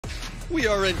We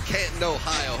are in Canton,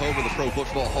 Ohio, home of the Pro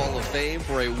Football Hall of Fame,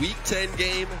 for a Week 10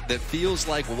 game that feels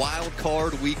like wild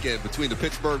card weekend between the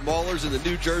Pittsburgh Maulers and the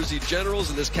New Jersey Generals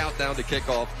in this countdown to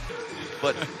kickoff.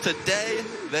 But today,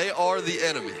 they are the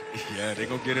enemy. Yeah, they're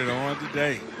going to get it on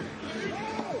today.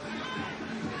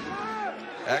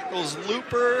 Eccles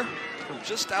looper from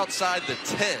just outside the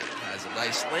 10. Has a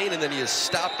nice lane, and then he is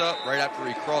stopped up right after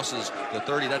he crosses the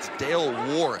 30. That's Dale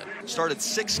Warren. Started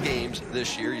 6 games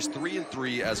this year. He's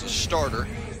 3-3 as a starter.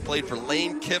 Played for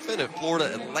Lane Kiffin at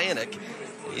Florida Atlantic.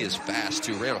 He is fast,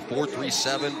 too. Ran a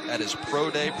 4.37 at his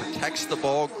pro day. Protects the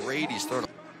ball great. He's thrown.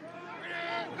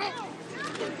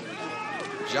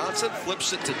 Johnson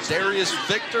flips it to Darius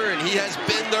Victor, and he has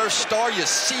been their star. You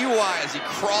see why as he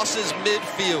crosses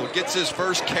midfield. Gets his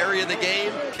first carry of the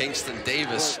game. Kingston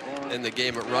Davis in the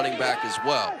game at running back as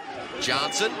well.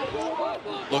 Johnson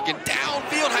looking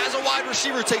downfield, has a wide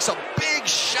receiver, takes a big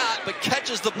shot, but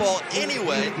catches the ball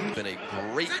anyway. Been a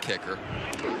great kicker.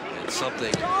 And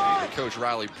something Coach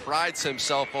Riley prides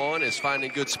himself on is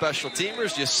finding good special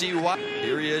teamers. You see why.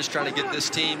 Here he is trying to get this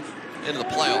team into the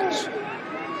playoffs.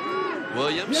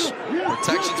 Williams,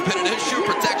 protection's been an issue,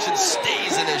 protection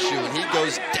stays an issue, and he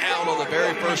goes down on the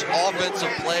very first offensive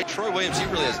play. Troy Williams, he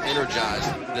really has energized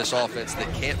this offense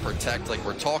that can't protect like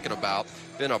we're talking about.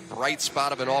 Been a bright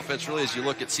spot of an offense, really, as you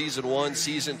look at season 1,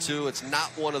 season 2. It's not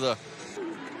one of the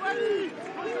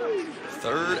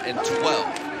 3rd and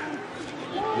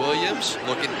 12. Williams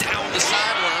looking down the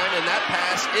sideline, and that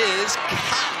pass is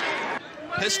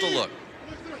caught. Pistol look.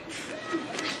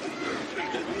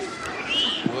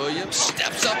 Williams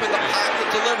steps up in the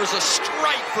pocket, delivers a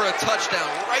strike for a touchdown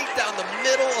right down the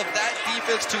middle of that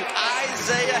defense to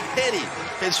Isaiah Henney,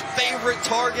 his favorite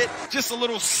target. Just a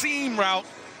little seam route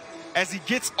as he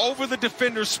gets over the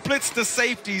defender, splits the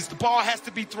safeties. The ball has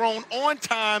to be thrown on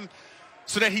time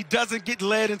so that he doesn't get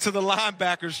led into the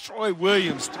linebackers. Troy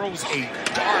Williams throws a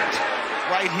dart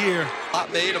right here. A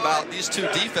lot made about these two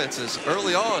defenses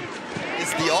early on.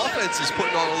 It's the offense is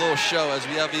putting on a little show as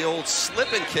we have the old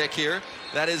slip and kick here.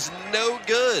 That is no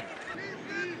good.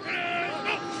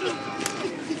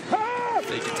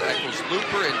 Fake it to Eccles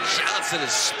looper, and Johnson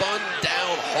is spun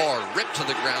down hard, ripped to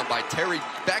the ground by Terry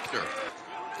Beckner.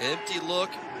 Empty look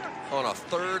on a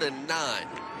 3rd and 9.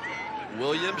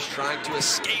 Williams trying to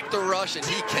escape the rush, and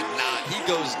he cannot. He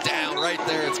goes down right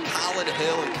there. It's Colin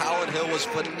Hill, and Colin Hill was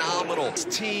phenomenal. This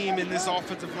team in this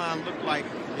offensive line looked like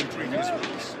in previous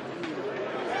weeks.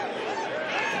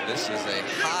 This is a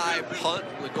high punt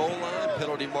from the goal line.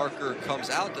 Penalty marker comes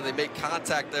out. Do they make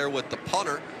contact there with the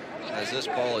punter as this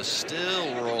ball is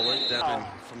still rolling down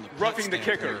from the roughing the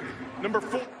kicker. Number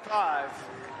 45,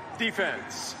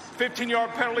 defense. 15-yard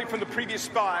penalty from the previous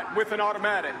spot with an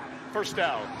automatic. First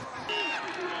down.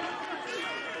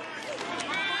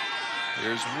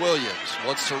 Here's Williams.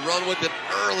 Wants to run with it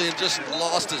early and just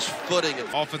lost his footing.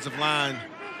 Offensive line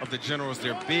of the Generals,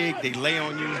 they're big. They lay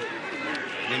on you.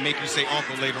 They make you say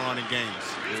uncle later on in games.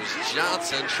 Here's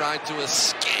Johnson trying to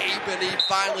escape, and he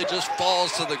finally just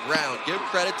falls to the ground. Give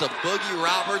credit to Boogie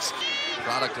Roberts.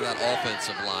 Product of that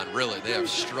offensive line, really. They have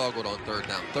struggled on 3rd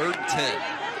down. 3rd and 10.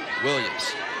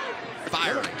 Williams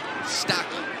firing.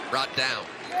 Stockley brought down.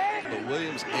 But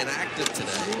Williams inactive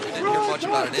today. We didn't hear much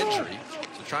about an injury.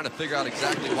 So trying to figure out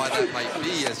exactly why that might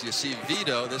be. As you see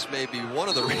Vito, this may be one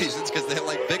of the reasons because they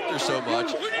like Victor so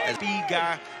much. As speed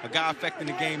guy, a guy affecting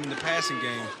the game in the passing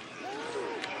game.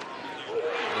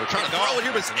 They're trying to throw it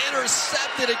here, but it's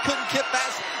intercepted. It couldn't get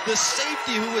past the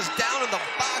safety who was down in the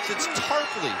box. It's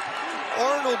Tarpley.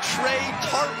 Arnold Trey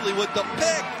Tarpley with the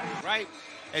pick. Right,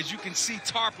 as you can see,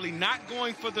 Tarpley not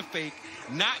going for the fake,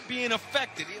 not being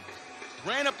affected. It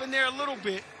ran up in there a little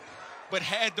bit, but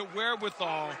had the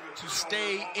wherewithal to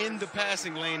stay in the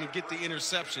passing lane and get the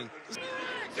interception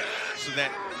so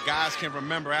that guys can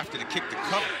remember after the kick to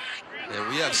cover. And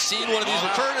we have seen one of these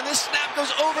return, and this snap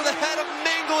goes over the head of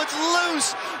Mingle. It's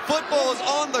loose. Football is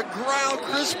on the ground.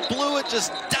 Chris Blewett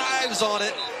just dives on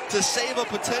it to save a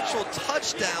potential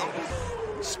touchdown.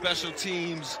 Special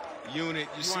teams unit.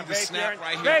 You see the snap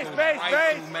right here goes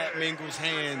right through Matt Mingle's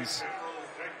hands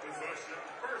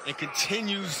and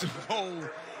continues to roll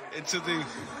into the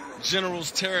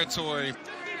Generals' territory.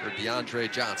 For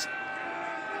DeAndre Johnson.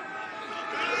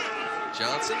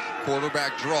 Johnson,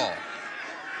 quarterback draw.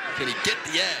 Can he get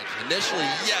the edge? Initially,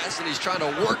 yes, and he's trying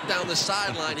to work down the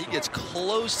sideline. He gets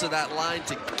close to that line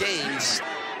to gains.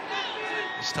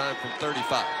 This time from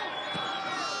 35.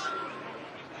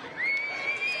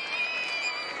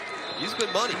 He's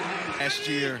been money. Last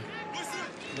year,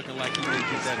 looking like he may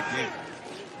get that again.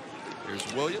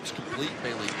 Here's Williams, complete,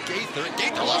 Bailey Gaither. And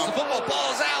Gaither lost the football,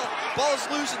 ball's out. Ball's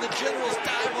loose, and the Generals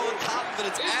dive on top of it.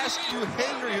 It's Askew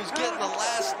Henry who's getting the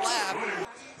last lap.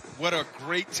 What a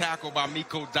great tackle by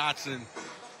Miko Dotson,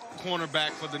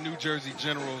 cornerback for the New Jersey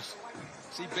Generals.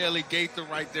 See Bailey Gaither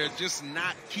right there, just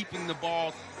not keeping the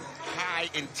ball high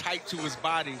and tight to his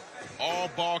body. All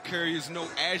ball carriers know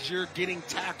as you're getting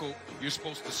tackled, you're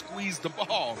supposed to squeeze the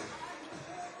ball.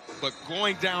 But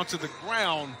going down to the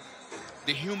ground,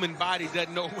 the human body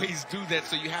doesn't always do that,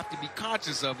 so you have to be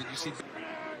conscious of it. You see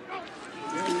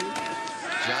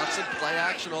Johnson, play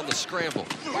action on the scramble.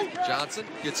 Johnson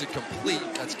gets it complete.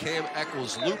 That's Cam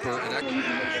Eccles looper. And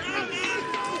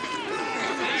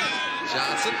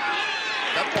Johnson,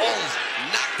 that ball is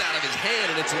knocked out of his hand,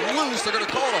 and it's loose. They're going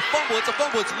to call it a fumble. It's a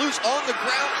fumble. It's loose on the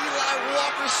ground. Eli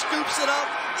Walker scoops it up.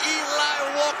 Eli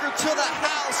Walker to the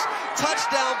house.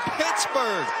 Touchdown,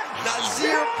 Pittsburgh.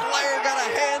 Nazir player got a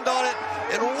hand on it,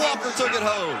 and Walker took it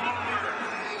home.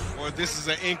 Or this is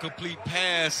an incomplete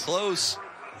pass. Close.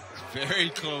 Very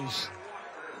close.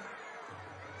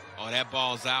 Oh, that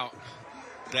ball's out.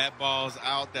 That ball's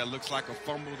out. That looks like a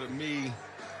fumble to me.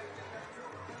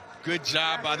 Good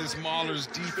job by this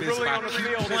Maulers defense by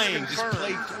keep playing. Just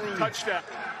play through. Touchdown.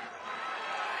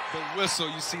 The whistle,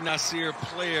 you see Nasir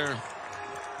player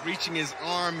reaching his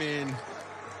arm in,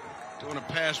 doing a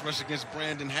pass rush against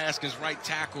Brandon Haskins, right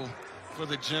tackle for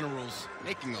the Generals,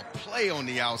 making a play on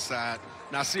the outside.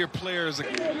 Nasir player is a...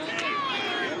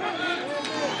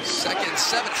 Second,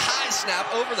 7, high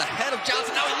snap over the head of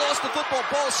Johnson. Now he lost the football.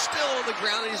 Ball still on the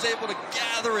ground, and he's able to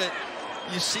gather it.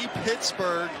 You see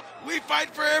Pittsburgh. We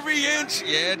fight for every inch.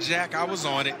 Yeah, Jack, I was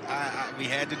on it. We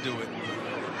had to do it.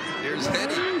 Here's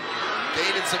Henny,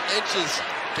 gaining some inches,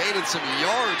 gaining some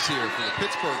yards here for the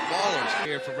Pittsburgh Maulers.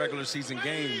 Here for regular season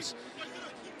games.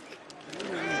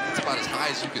 It's about as high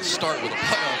as you can start with a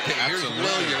playoff game. Here's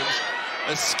Williams,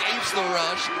 escapes the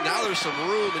rush. Now there's some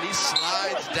room, and he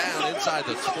slides down inside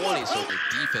the 20. So the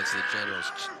defense of the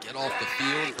Generals get off the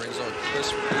field, brings on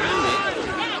Chris Mooney.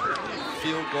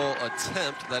 Field goal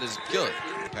attempt, that is good.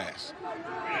 Pass.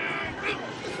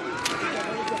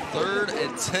 3rd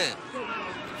and 10.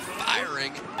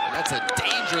 Firing. That's a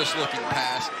dangerous looking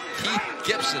pass. Keith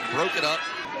Gibson broke it up.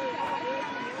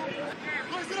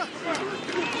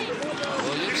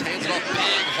 Williams hands it off,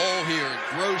 big hole here. And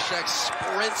Groshek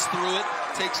sprints through it,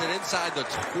 takes it inside the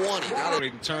 20. Now they're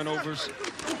turnovers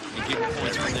and getting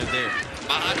points when they're there.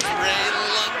 Andre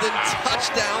London,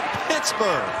 touchdown,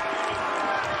 Pittsburgh.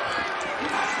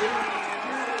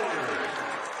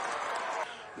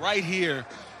 Right here,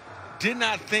 did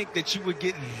not think that you would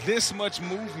get this much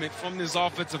movement from this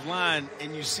offensive line,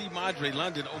 and you see Madre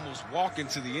London almost walk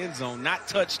into the end zone, not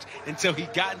touched until he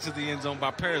got into the end zone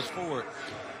by Paris Ford.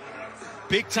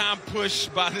 Big time push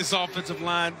by this offensive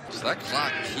line. So that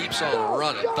clock keeps on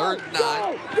running. 3rd and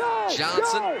 9.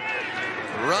 Johnson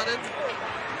running.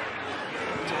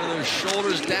 Turn those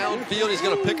shoulders downfield. He's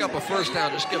going to pick up a first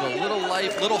down. Just give a little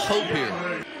life, little hope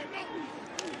here.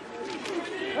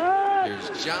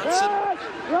 Here's Johnson,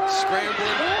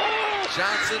 scrambling.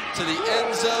 Johnson to the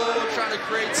end zone, trying to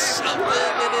create something,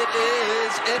 and it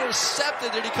is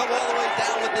intercepted. Did he come all the way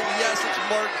down with the yes? It's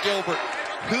Mark Gilbert.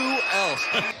 Who else?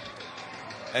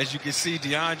 As you can see,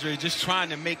 DeAndre just trying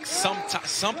to make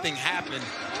something happen.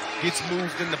 Gets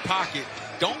moved in the pocket.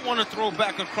 Don't want to throw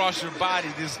back across your body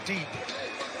this deep.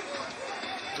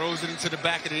 Throws it into the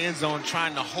back of the end zone,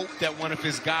 trying to hope that one of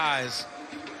his guys...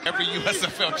 Every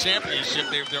USFL championship,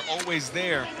 they're always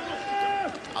there.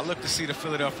 I look to see the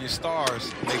Philadelphia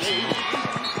Stars make some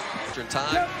moves.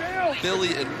 Time,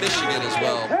 Philly and Michigan as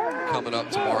well, coming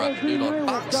up tomorrow afternoon on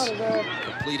Fox.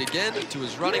 Complete again to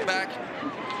his running back.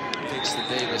 Kingston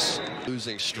Davis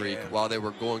losing streak while they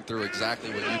were going through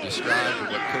exactly what you described and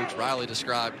what Coach Riley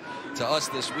described to us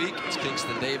this week. It's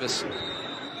Kingston Davis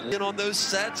in on those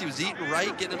sets. He was eating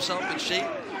right, getting himself in shape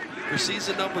for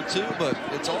season number 2, but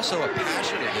it's also a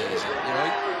passion of his. You know,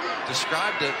 he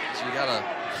described it, so you got to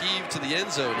heave to the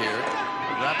end zone here.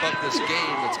 Wrap up this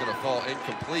game that's going to fall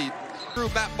incomplete. Through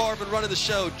Matt Marvin running the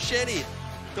show. Jenny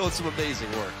doing some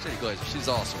amazing work. Jenny Glazer, she's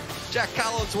awesome. Jack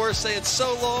Collinsworth saying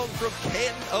so long from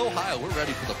Canton, Ohio. We're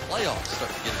ready for the playoffs.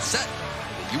 Starting to get it set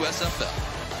in the USFL.